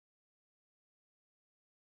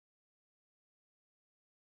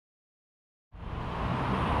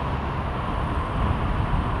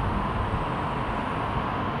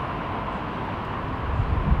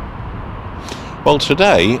Well,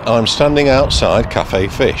 today I'm standing outside Cafe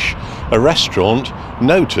Fish, a restaurant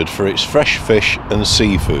noted for its fresh fish and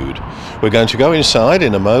seafood. We're going to go inside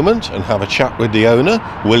in a moment and have a chat with the owner,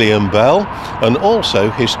 William Bell, and also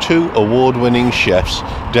his two award-winning chefs,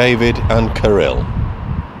 David and Kirill.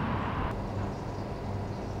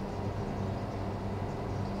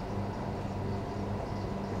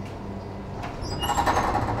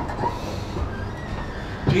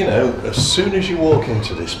 You know, as soon as you walk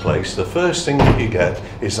into this place, the first thing that you get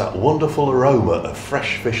is that wonderful aroma of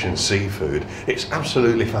fresh fish and seafood. It's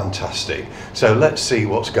absolutely fantastic. So let's see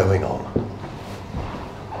what's going on.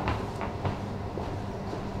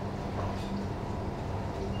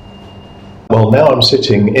 Well, now I'm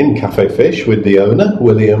sitting in Cafe Fish with the owner,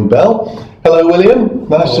 William Bell. Hello, William.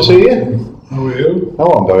 Nice to see you. How are you?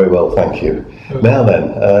 Oh, I'm very well, thank you. Now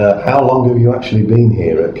then, how long have you actually been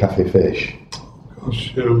here at Cafe Fish?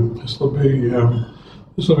 Gosh, this will be our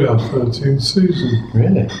 13th season.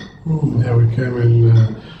 Really? Yeah, we came in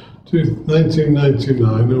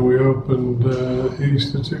 1999 and we opened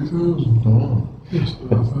Easter 2000. Oh. Yes,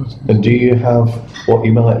 our 13th. And do you have what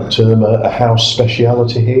you might term a house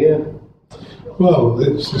speciality here? Well,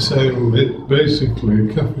 it's the same.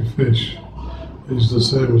 Basically, Cafe Fish is the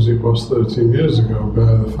same as it was 13 years ago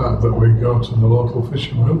by the fact that we go to the local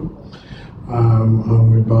fishermen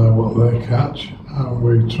and we buy what they catch. And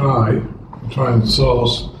we try and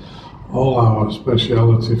source all our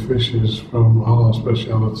speciality fishes from all our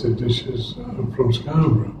speciality dishes from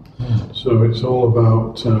Scarborough. So it's all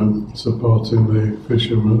about supporting the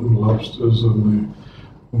fishermen, lobsters and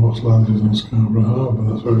what's landed in Scarborough Harbour.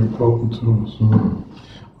 That's very important to us.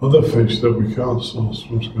 Other fish that we can't source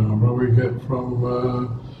from Scarborough we get from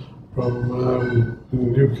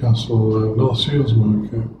Newcastle North Shields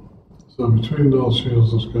Market. So between North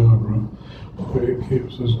Shields and Scarborough, it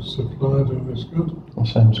keeps us supplied and it's good. That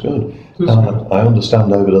sounds good. I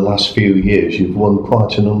understand over the last few years you've won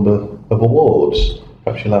quite a number of awards.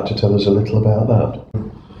 Perhaps you'd like to tell us a little about that? I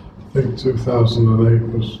think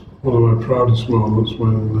 2008 was one of my proudest moments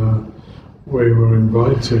when we were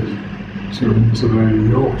invited into the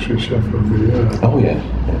Yorkshire Chef of the Year. Oh yeah.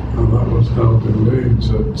 And that was held in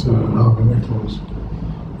Leeds at Harvey Nichols.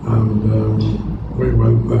 And we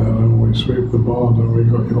went there and we swept the board and we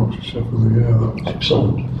got Yorkshire Chef of the Year. That was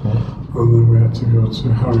excellent. And then we had to go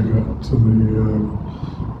to Harrogate to the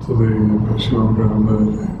showground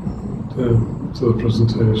to the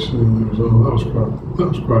presentation. And that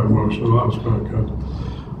was quite emotional. That was quite good.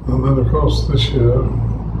 And then of course this year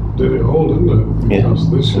did it all, didn't it? Because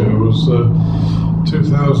this year was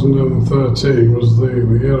 2013 was the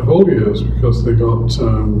year of all years because they got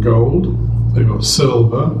gold, they got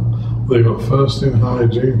silver. They got first in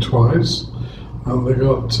hygiene twice, and they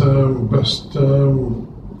got best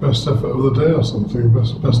effort of the day or something,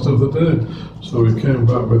 best of the day. So we came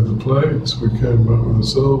back with the plates, we came back with the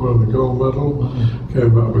silver and the gold medal,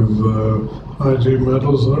 came back with hygiene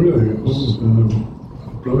medals and everything. It was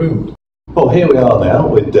brilliant. Well, here we are now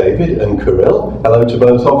with David and Kirill. Hello to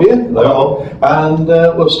both of you. Hello. And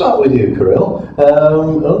we'll start with you, Kirill. I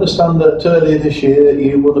understand that earlier this year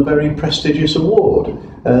you won a very prestigious award.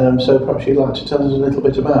 So perhaps you'd like to tell us a little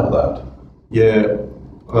bit about that. Yeah,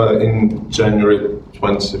 in January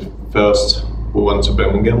 21st we went to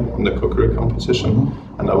Birmingham in the cookery competition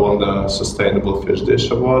and I won the Sustainable Fish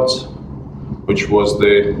Dish Awards, which was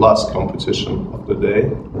the last competition of the day.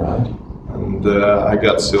 Right. And I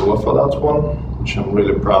got silver for that one, which I'm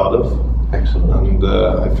really proud of. Excellent. And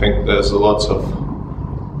I think there's a lot of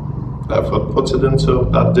effort put into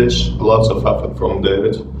that dish, a lot of effort from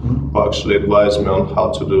David, who actually advised me on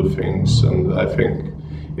how to do things. And I think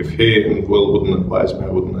if he and Will wouldn't advise me, I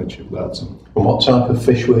wouldn't achieve that. And what type of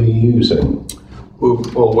fish were you using?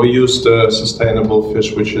 Well, we used sustainable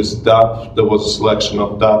fish, which is dab. There was a selection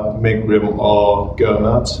of dab, migrim or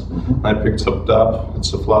gurnard. I picked up dab.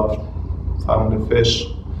 It's a flat family fish.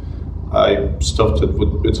 I stuffed it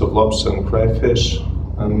with bits of lobster and crayfish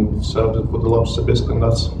and served it with the lobster bisque, and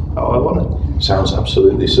that's how I want it. Sounds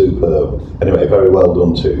absolutely superb. Anyway, very well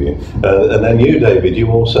done to you. And then you, David, you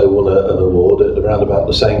also won an award at around about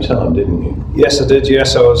the same time, didn't you? Yes, I did.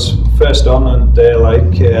 Yes, I was first on, and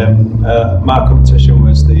my competition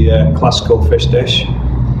was the classical fish dish.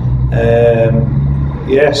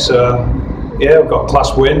 We've got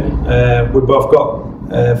class win. We both got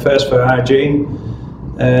first for hygiene.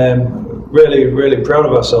 Really proud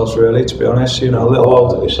of ourselves, really, to be honest. You know, little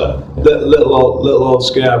old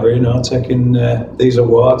Scarborough, you know, taking these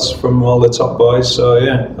awards from all the top boys. So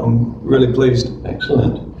yeah, I'm really pleased.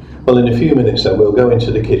 Excellent. Well, in a few minutes then we'll go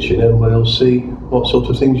into the kitchen and we'll see what sort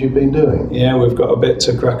of things you've been doing. Yeah, we've got a bit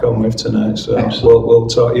to crack on with tonight, so Excellent. we'll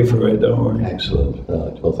talk you through it, don't worry. Excellent.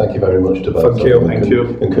 Right. Well, thank you very much to both. Thank you. Thank you.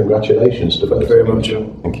 And congratulations to both. Thank you very much.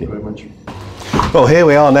 Thank you. Very much. Well, here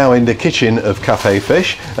we are now in the kitchen of Cafe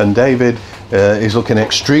Fish, and David is looking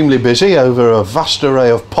extremely busy over a vast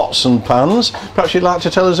array of pots and pans. Perhaps you'd like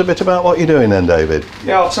to tell us a bit about what you're doing then, David?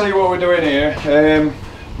 Yeah, I'll tell you what we're doing here.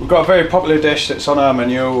 We've got a very popular dish that's on our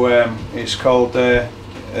menu. It's called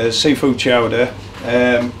seafood chowder.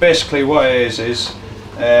 Basically what it is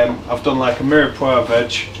I've done like a mirepoix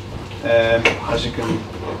veg, as you can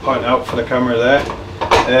point out for the camera there.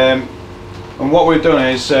 And what we've done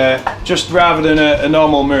is, just rather than a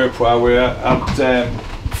normal mirepoix, we had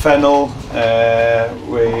fennel,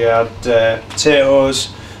 we had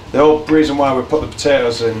potatoes. The whole reason why we put the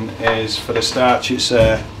potatoes in is for the starch. It's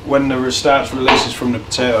when the starch releases from the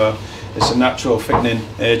potato, it's a natural thickening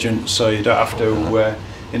agent, so you don't have to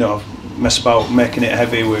you know, mess about making it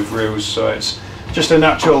heavy with roux. So it's just a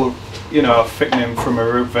natural, you know, thickening from a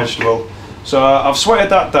root vegetable. So I've sweated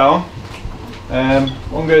that down.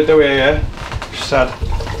 What I'm going to do here, just add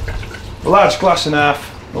a large glass and a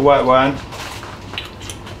half of white wine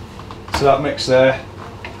to that mix there.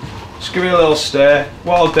 Just give it a little stir.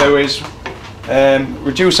 What I'll do is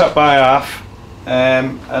reduce that by half,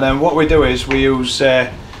 and then what we do is we use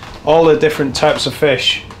all the different types of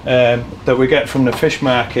fish that we get from the fish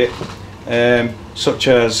market, such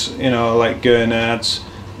as, you know, like gurnards,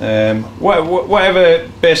 whatever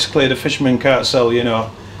basically the fishermen can't sell, you know,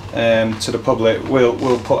 to the public.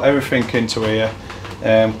 We'll put everything into here,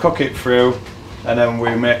 cook it through, and then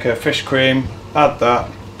we make a fish cream, add that,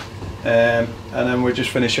 and then we just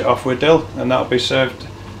finish it off with dill, and that'll be served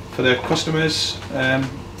for the customers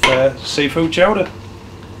for seafood chowder.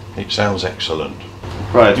 It sounds excellent.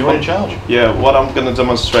 Right. You want in charge? Yeah, what I'm going to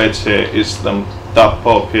demonstrate here is the dab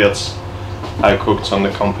pork-piets I cooked on the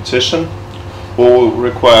competition. What we'll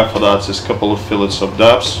require for that is a couple of fillets of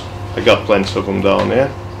dabs. I got plenty of them down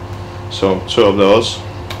here. So 2 of those.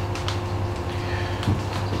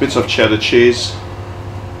 Bits of cheddar cheese,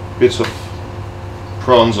 bits of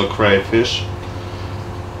prawns or crayfish,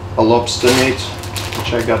 a lobster meat,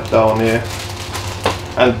 which I got down here,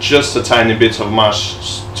 and just a tiny bit of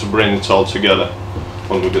mash to bring it all together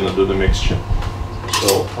when we're gonna do the mixture.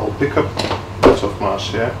 So I'll pick up a bit of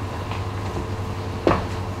mash here.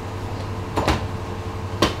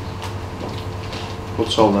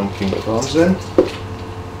 Put all them king prawns in.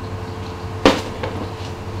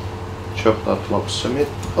 Chop that lobster meat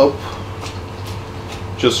up,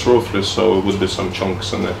 just roughly, so it would be some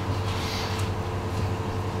chunks in there.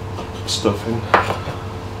 Stuffing.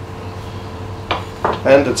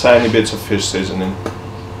 And a tiny bit of fish seasoning.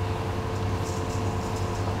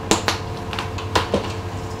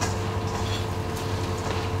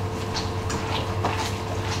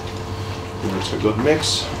 Give it a good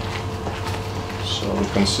mix, so the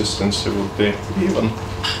consistency will be even.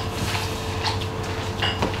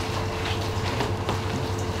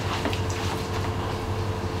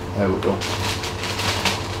 There we go.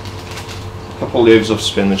 A couple leaves of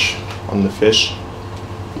spinach on the fish.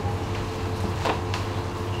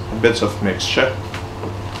 A bit of mixture.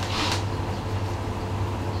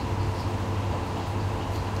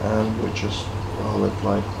 And we just roll it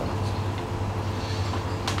like that.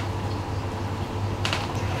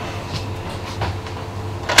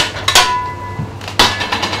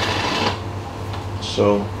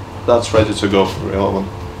 So that's ready to go for the oven.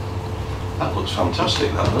 That looks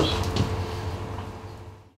fantastic, that does.